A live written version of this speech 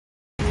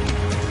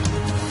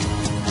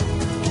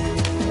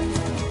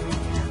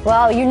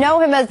Well, you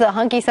know him as the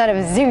hunky son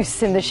of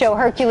Zeus in the show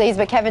Hercules,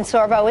 but Kevin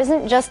Sorbo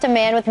isn't just a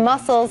man with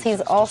muscles. He's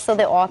also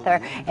the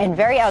author and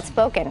very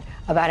outspoken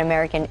about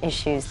American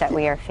issues that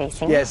we are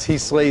facing. Yes, he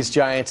slays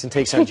giants and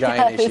takes on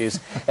giant issues.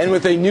 And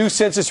with a new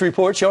census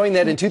report showing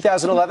that in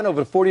 2011,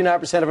 over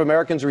 49% of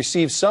Americans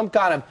received some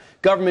kind of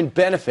government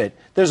benefit,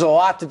 there's a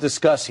lot to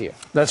discuss here.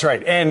 That's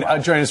right. And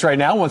joining us right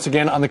now, once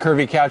again, on the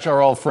curvy couch,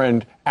 our old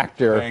friend,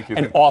 actor,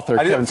 and author,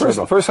 Kevin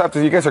Sorbo. First off,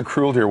 you guys are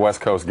cruel to your West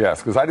Coast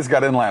guests, because I just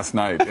got in last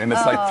night, and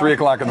it's like 3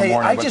 o'clock in the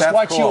morning. I just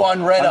watched you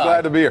on Red Eye. I'm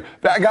glad to be here.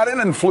 I got in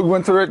and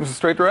went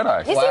straight to Red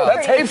Eye. Wow.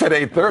 That tape's at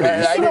 8:30.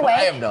 You seem awake.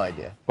 I have no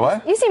idea.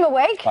 What? You seem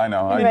awake. I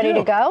know. You ready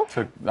to go?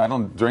 I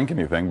don't drink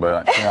anything,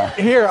 but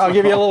Here, I'll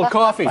give you a little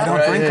coffee. I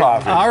don't drink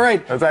coffee. All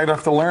right. I'd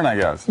have to learn, I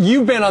guess.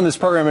 You've been on this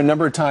program a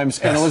number of times,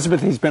 and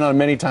Elizabeth, he's been on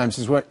many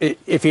times.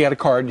 If he had a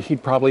card,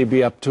 he'd probably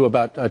be up to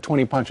about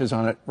 20 punches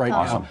on it right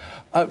now.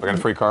 I got a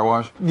free car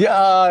wash?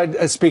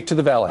 Yeah, speak to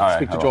the valet. Right,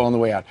 speak to Joel on the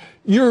way out.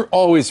 You're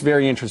always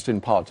very interested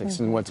in politics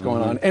and what's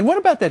going on. And what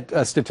about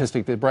that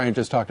statistic that Brian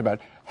just talked about?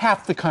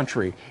 Half the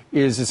country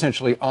is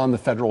essentially on the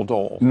federal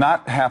dole.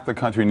 Not half the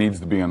country needs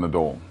to be on the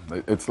dole.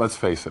 Let's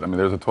face it. I mean,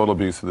 there's a total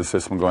abuse of the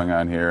system going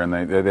on here, and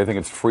they think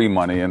it's free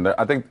money. And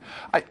I think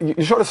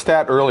you showed a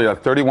stat earlier: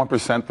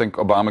 31% think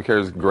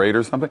Obamacare is great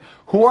or something.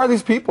 Who are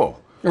these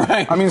people?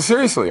 Right. I mean,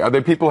 seriously, are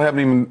there people who haven't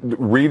even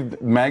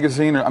read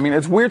magazine? I mean,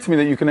 it's weird to me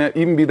that you can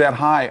even be that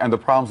high on the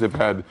problems they've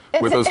had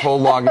with this whole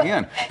logging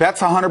in.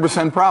 That's a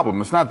 100% problem.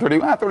 It's not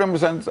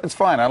 31%. It's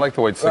fine. I like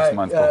to wait 6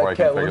 months before I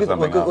can figure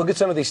something out. Look at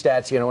some of these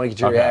stats here. I want to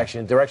get your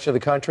reaction. Direction of the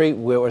country,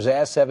 where it was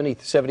asked,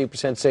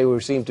 70% say we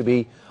seem to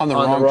be on the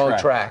wrong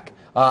track.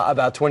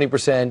 About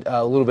 20%,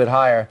 a little bit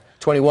higher.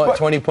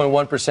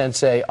 20.1%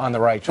 say on the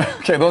right track.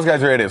 Okay, those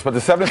guys are idiots. But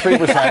the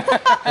 73%,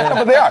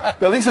 but they are.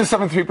 At least the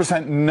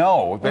 73%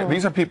 know.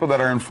 These are people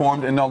that are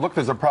informed and know, look,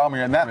 there's a problem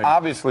here. And that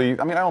obviously,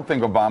 I mean, I don't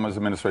think Obama's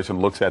administration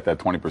looks at that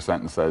 20%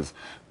 and says,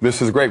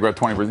 this is great, we're at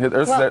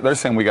 20%. They're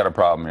saying we got a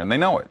problem here, and they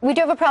know it. We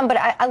do have a problem,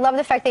 but I love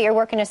the fact that you're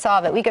working to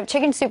solve it. We give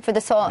chicken soup for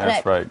the soul.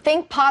 That's right.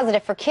 Think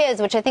positive for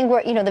kids, which I think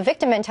the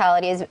victim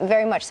mentality is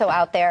very much so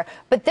out there.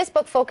 But this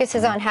book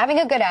focuses on having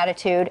a good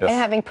attitude and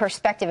having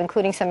perspective,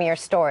 including some of your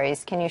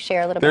stories. Can you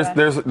share a little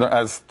bit?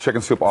 As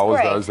Chicken Soup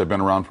always does, they've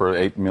been around for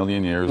 8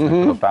 million years,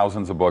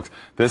 thousands of books.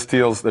 There's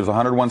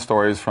 101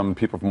 stories from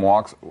people from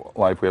walks of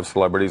life. We have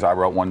celebrities. I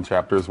wrote one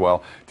chapter as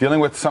well,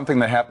 dealing with something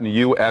that happened to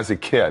you as a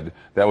kid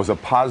that was a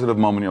positive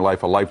moment in your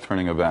life, a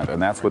life-turning event,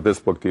 and that's what this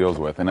book deals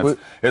with. And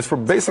it's for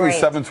basically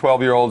 7,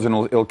 12-year-olds, and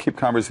it'll keep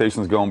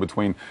conversations going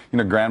between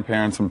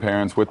grandparents and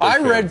parents with their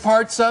kids. I read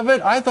parts of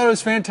it. I thought it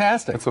was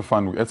fantastic. It's a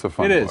fun book.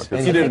 It is.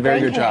 You did a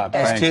very good job.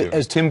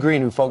 As Tim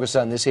Green, who focused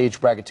on this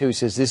age bracket too,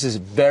 says this is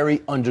very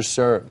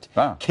underserved.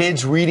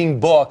 Kids reading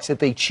books that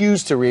they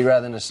choose to read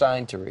rather than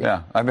assigned to read.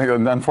 Yeah, I think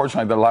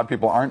unfortunately that a lot of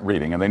people aren't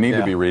reading, and they need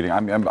to be reading. I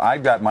mean,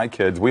 I've got my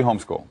kids, we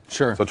homeschool.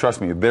 Sure. So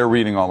trust me, they're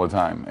reading all the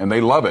time, and they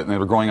love it, and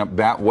they're growing up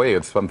that way.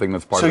 It's something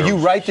that's part of So you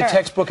write the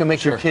textbook and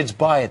make your kids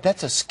buy it.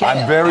 That's a scam.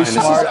 I'm very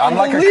smart. I'm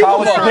like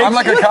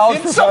a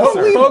college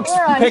professor. Folks,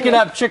 pick it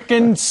up,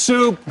 Chicken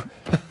Soup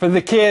for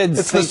the kids.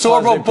 It's the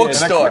Sorbo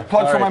bookstore. And a quick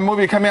plug for my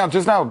movie coming out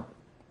just now.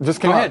 Just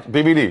came out.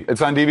 DVD.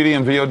 It's on DVD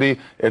and VOD.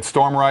 It's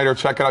Storm Rider.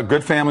 Check it out.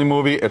 Good family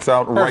movie. It's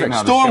out right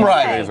now. Storm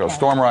Rider.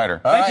 Storm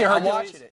Rider. Thank you. I'm watching it.